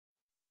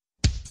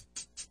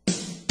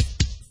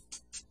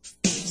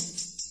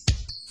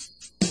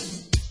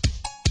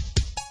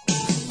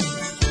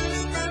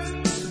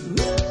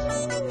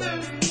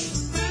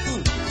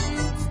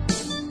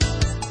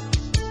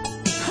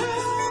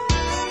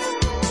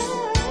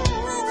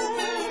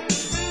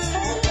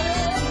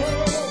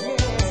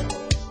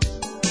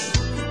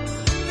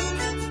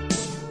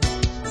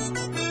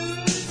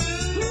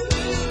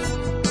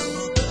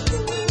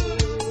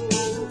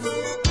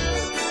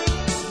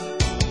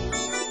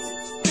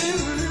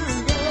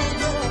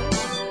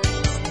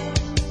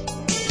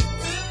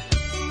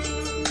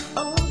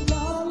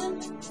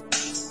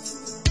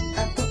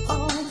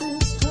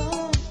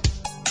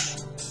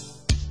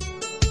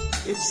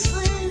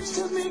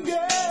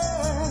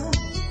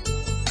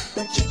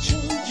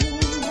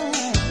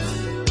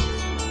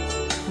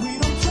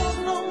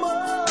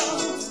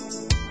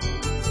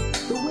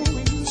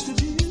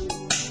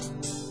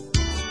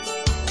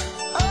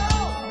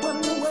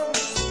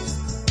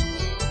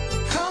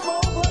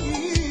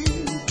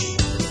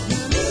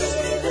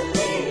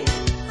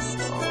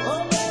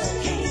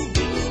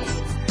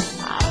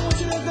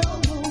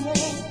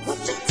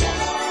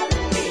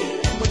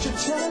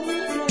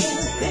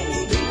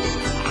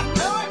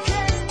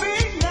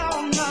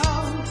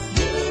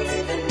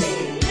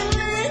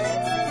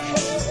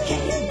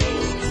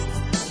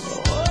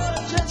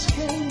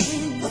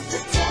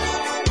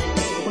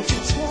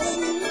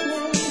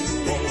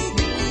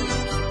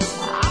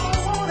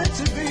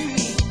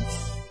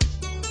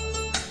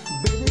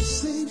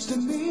to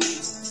me.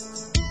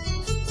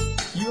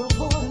 You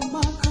avoided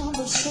my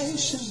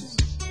conversation.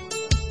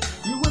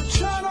 You would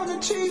turn on the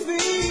TV,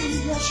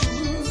 yes you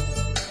would,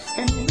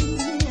 and leave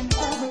me in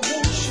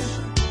aggravation.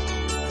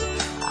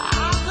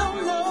 I don't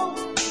know,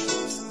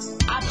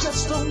 I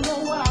just don't know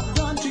what I've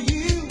done to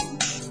you.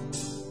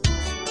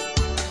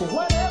 But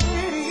whatever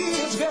it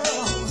is,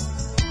 girl,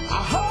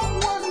 I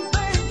hope one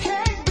thing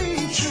can't be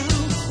true.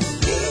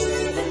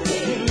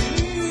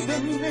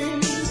 Leaving me,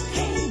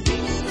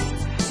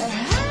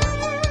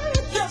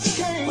 it just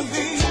can't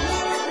be.